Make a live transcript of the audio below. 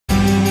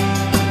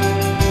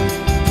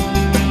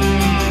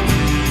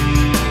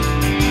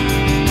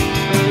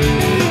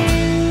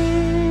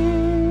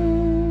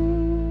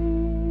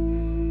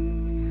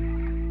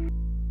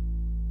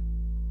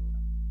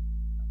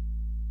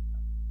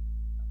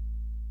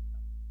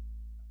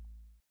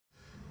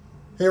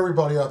Hey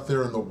everybody out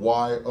there in the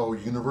YO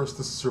universe,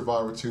 this is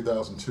Survivor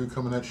 2002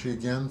 coming at you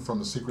again from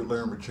the secret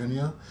lair in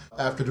Virginia.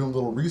 After doing a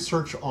little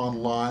research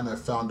online, I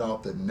found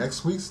out that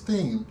next week's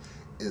theme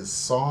is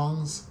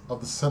Songs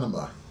of the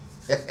Cinema.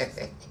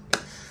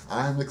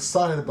 I'm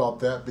excited about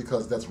that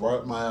because that's right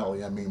up my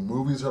alley. I mean,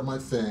 movies are my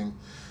thing,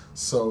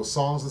 so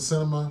Songs of the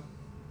Cinema,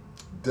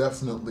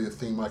 definitely a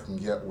theme I can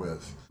get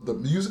with. The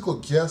musical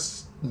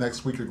guests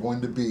next week are going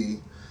to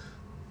be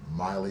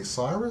Miley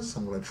Cyrus,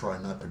 I'm going to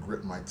try not to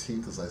grit my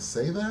teeth as I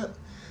say that,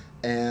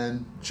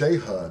 and J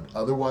Hud,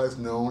 otherwise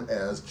known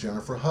as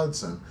Jennifer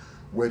Hudson,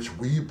 which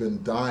we've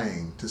been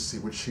dying to see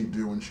what she'd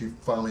do when she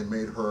finally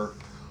made her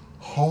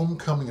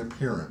homecoming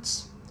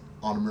appearance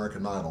on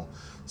American Idol.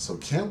 So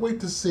can't wait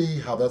to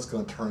see how that's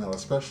going to turn out,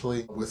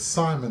 especially with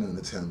Simon in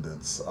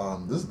attendance.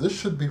 This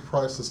should be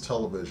priceless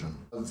television.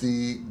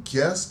 The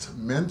guest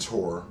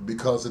mentor,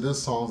 because it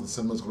is Songs of the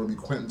Cinema, is going to be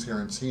Quentin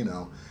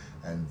Tarantino.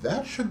 And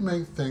that should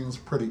make things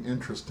pretty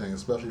interesting,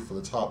 especially for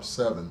the top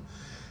 7.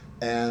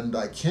 And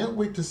I can't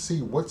wait to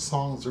see what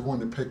songs they're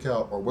going to pick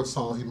out, or what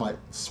songs he might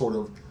sort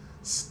of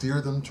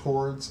steer them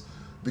towards.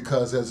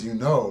 Because as you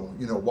know,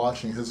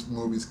 watching his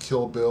movies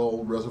Kill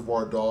Bill,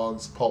 Reservoir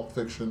Dogs, Pulp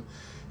Fiction,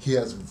 he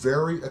has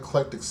very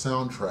eclectic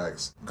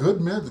soundtracks.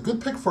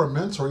 Good pick for a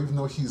mentor, even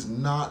though he's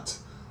not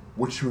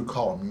what you would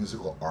call a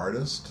musical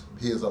artist.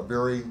 He has a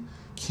very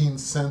keen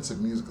sense of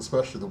music,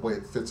 especially the way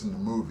it fits into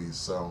movies.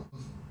 So,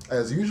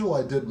 as usual,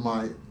 I did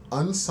my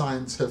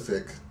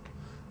unscientific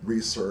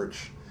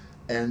research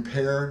and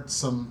paired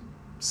some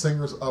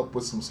singers up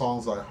with some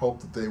songs I hope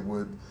that they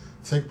would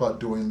think about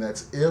doing.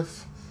 That's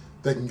if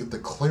they can get the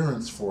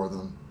clearance for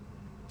them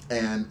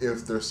and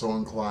if they're so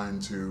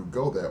inclined to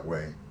go that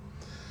way.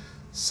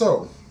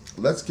 So,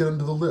 let's get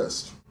into the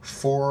list.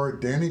 For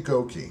Danny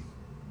Gokey,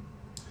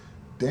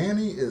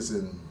 Danny is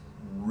in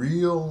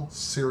real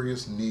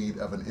serious need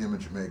of an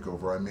image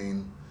makeover. I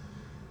mean,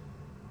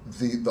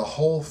 the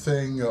whole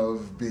thing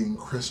of being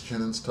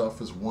Christian and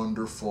stuff is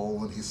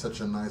wonderful, and he's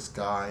such a nice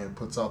guy and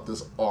puts out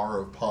this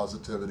aura of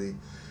positivity.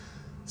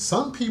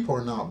 Some people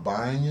are not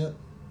buying it,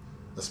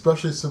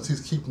 especially since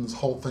he's keeping this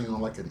whole thing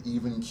on like an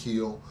even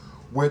keel,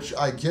 which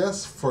I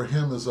guess for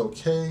him is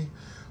okay,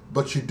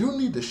 but you do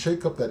need to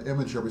shake up that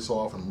image every so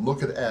often.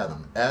 Look at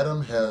Adam.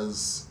 Adam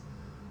has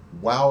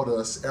wowed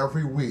us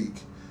every week,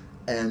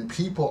 and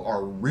people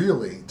are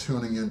really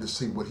tuning in to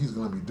see what he's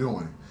going to be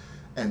doing.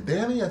 And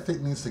Danny, I think,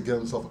 needs to get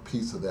himself a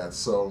piece of that.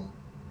 So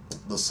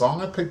the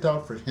song I picked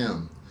out for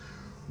him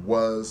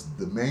was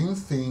the main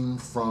theme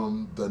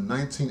from the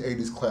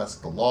 1980s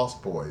classic, The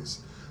Lost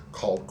Boys,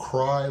 called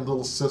Cry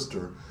Little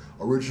Sister,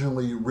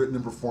 originally written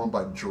and performed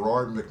by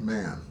Gerard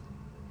McMann.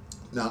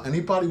 Now,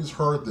 anybody who's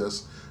heard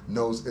this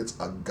knows it's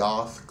a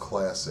goth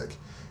classic.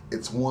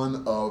 It's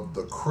one of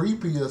the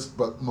creepiest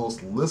but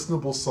most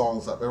listenable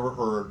songs I've ever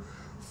heard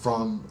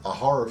from a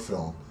horror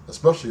film,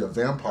 especially a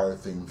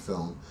vampire-themed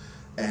film.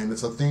 And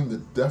it's a theme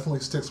that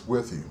definitely sticks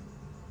with you.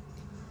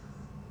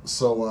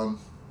 So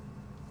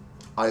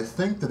I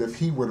think that if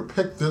he were to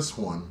pick this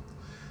one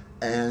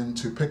and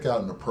to pick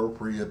out an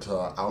appropriate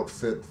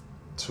outfit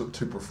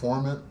to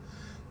perform it,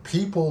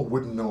 people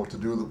wouldn't know what to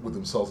do with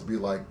themselves, to be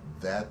like,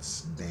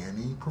 that's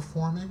Danny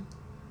performing?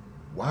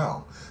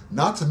 Wow.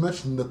 Not to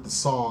mention that the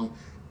song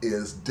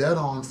is dead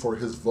on for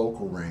his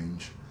vocal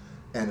range,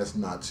 and it's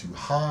not too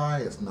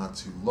high, it's not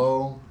too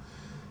low.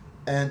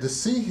 And to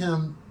see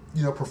him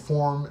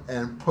perform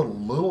and put a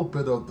little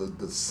bit of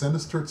the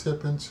sinister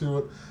tip into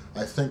it,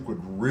 I think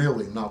would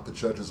really knock the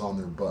judges on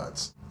their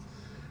butts.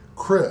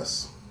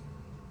 Kris,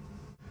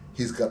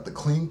 he's got the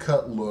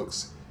clean-cut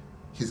looks,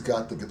 he's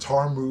got the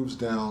guitar moves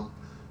down.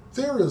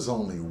 There is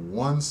only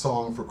one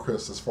song for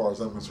Kris, as far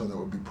as I'm concerned, that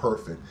would be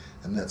perfect,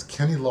 and that's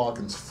Kenny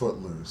Loggins'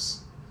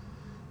 Footloose.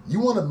 You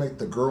want to make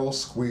the girls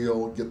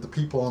squeal, get the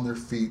people on their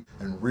feet,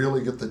 and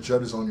really get the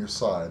judges on your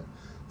side.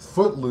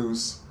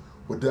 Footloose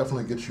would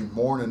definitely get you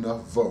more than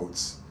enough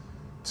votes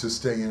to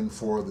stay in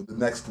for the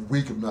next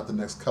week, if not the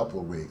next couple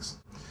of weeks.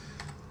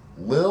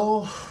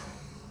 Lil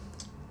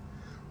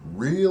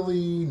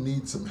really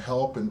needs some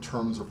help in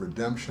terms of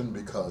redemption,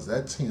 because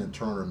that Tina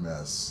Turner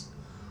mess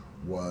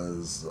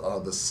was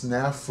the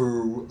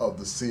snafu of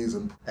the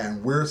season,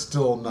 and we're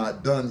still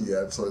not done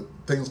yet, so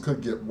things could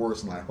get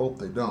worse, and I hope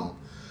they don't.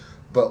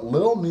 But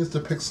Lil needs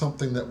to pick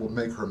something that will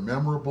make her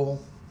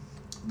memorable,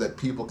 that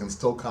people can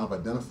still kind of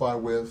identify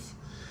with,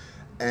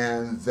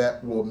 and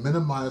that will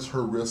minimize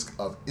her risk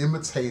of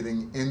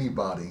imitating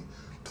anybody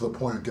to the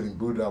point of getting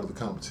booted out of the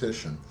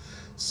competition.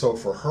 So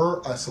for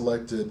her, I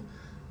selected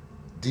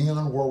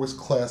Dionne Warwick's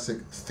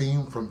classic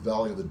theme from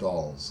Valley of the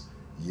Dolls.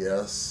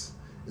 Yes,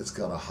 it's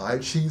got a high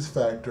cheese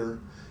factor,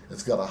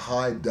 it's got a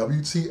high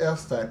WTF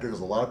factor,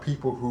 because a lot of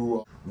people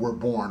who were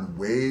born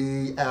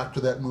way after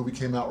that movie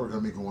came out were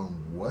going to be going,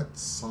 what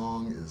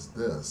song is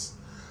this?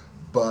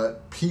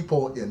 But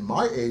people in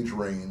my age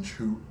range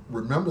who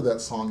remember that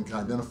song and can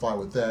identify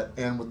with that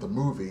and with the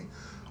movie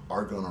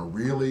are going to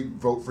really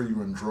vote for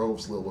you in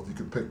droves, Lil, if you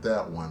could pick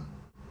that one.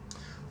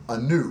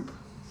 Anoop.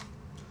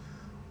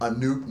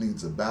 Anoop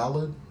needs a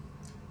ballad.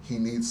 He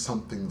needs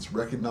something that's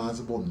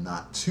recognizable,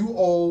 not too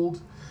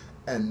old,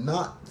 and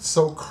not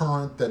so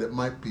current that it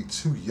might be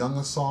too young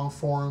a song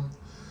for him.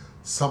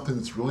 Something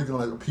that's really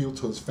going to appeal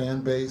to his fan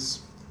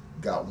base.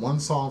 Got one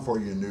song for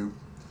you, Anoop.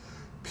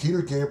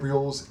 Peter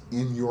Gabriel's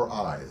In Your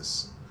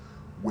Eyes,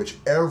 which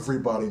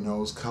everybody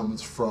knows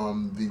comes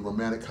from the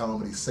romantic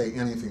comedy Say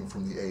Anything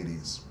from the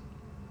 80s.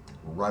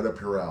 Right up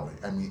your alley.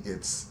 I mean,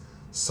 it's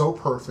so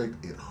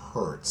perfect, it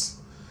hurts.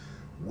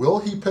 Will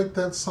he pick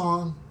that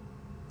song?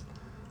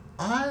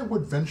 I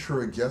would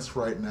venture a guess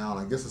right now,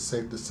 and I guess it's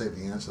safe to say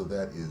the answer to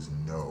that is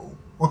no.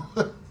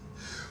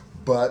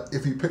 But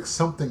if he picks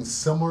something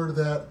similar to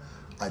that,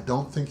 I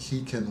don't think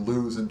he can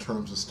lose in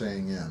terms of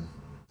staying in.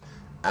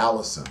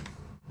 Allison,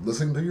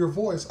 listening to your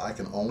voice, I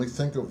can only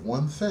think of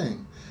one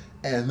thing,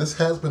 and this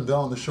has been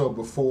done on the show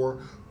before,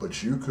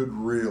 but you could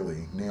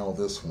really nail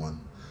this one.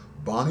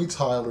 Bonnie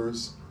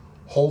Tyler's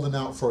Holding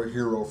Out for a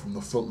Hero from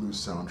the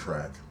Footloose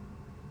soundtrack.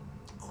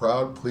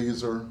 Crowd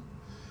pleaser.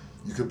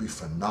 You could be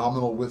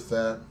phenomenal with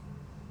that.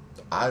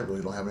 I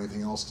really don't have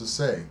anything else to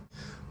say.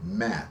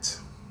 Matt.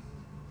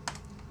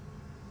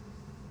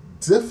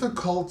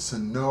 Difficult to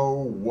know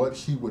what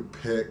he would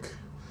pick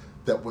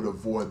that would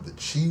avoid the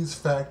cheese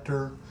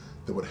factor,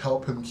 that would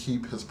help him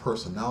keep his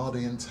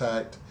personality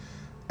intact,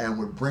 and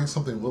would bring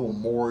something a little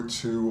more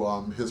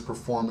to his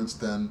performance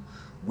than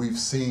we've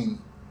seen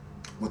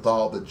with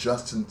all the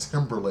Justin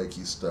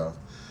Timberlake-y stuff.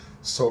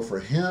 So for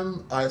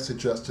him, I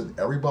suggested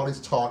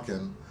Everybody's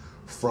Talkin'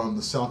 from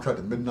the soundtrack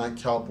to Midnight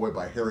Cowboy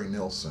by Harry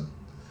Nilsson.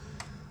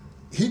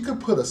 He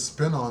could put a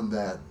spin on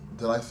that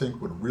I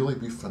think would really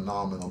be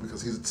phenomenal,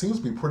 because he seems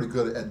to be pretty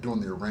good at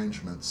doing the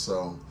arrangements,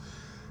 so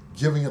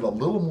giving it a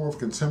little more of a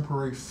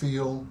contemporary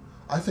feel,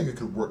 I think it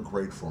could work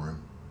great for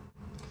him.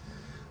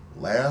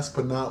 Last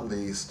but not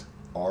least,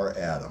 our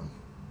Adam,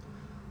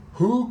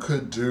 who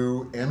could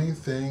do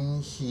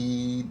anything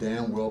he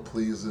damn well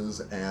pleases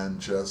and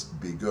just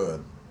be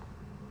good.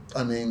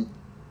 I mean,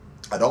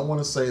 I don't want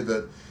to say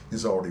that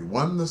he's already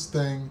won this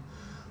thing,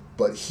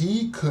 but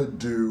he could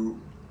do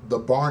the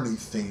Barney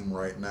theme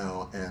right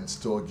now and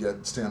still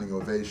get standing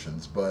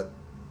ovations, but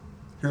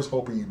here's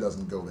hoping he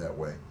doesn't go that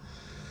way.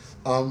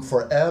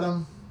 For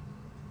Adam,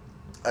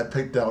 I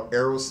picked out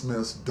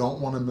Aerosmith's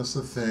Don't Want to Miss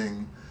a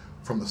Thing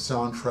from the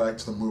soundtrack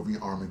to the movie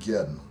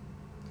Armageddon.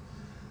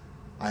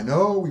 I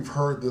know we've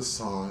heard this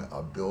song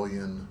a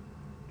billion,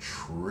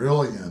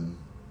 trillion,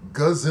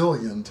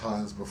 gazillion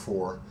times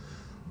before,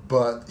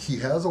 but he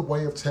has a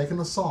way of taking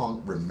a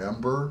song,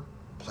 remember,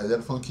 play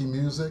that funky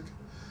music,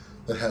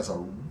 that has a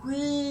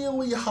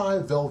really high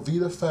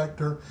Velveeta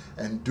factor,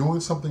 and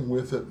doing something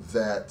with it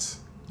that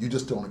you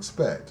just don't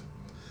expect.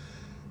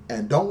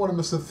 And Don't Want to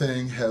Miss a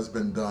Thing has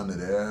been done at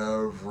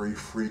every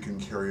freaking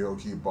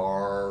karaoke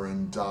bar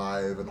and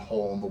dive and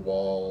hole in the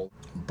wall.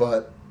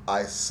 But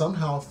I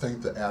somehow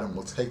think that Adam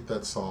will take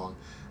that song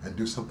and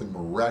do something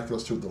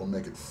miraculous to it that will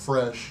make it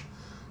fresh,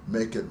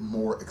 make it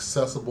more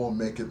accessible,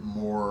 make it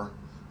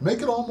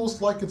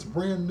almost like it's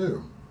brand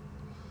new.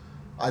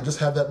 I just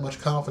have that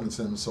much confidence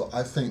in him, so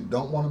I think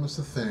Don't Want to Miss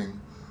a Thing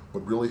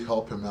would really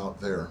help him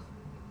out there.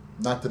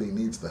 Not that he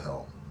needs the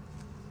help.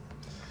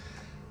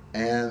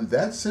 And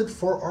that's it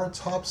for our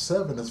top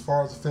 7 as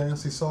far as the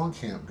Fantasy Song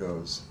Camp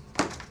goes.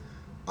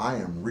 I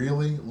am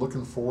really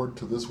looking forward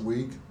to this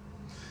week,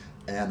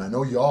 and I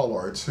know y'all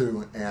are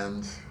too,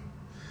 and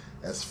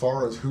as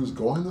far as who's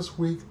going this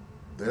week,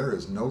 there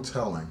is no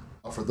telling.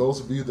 For those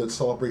of you that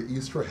celebrate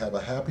Easter, have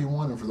a happy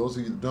one, and for those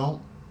of you that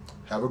don't,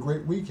 have a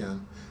great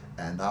weekend.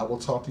 And I will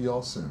talk to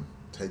y'all soon.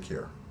 Take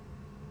care.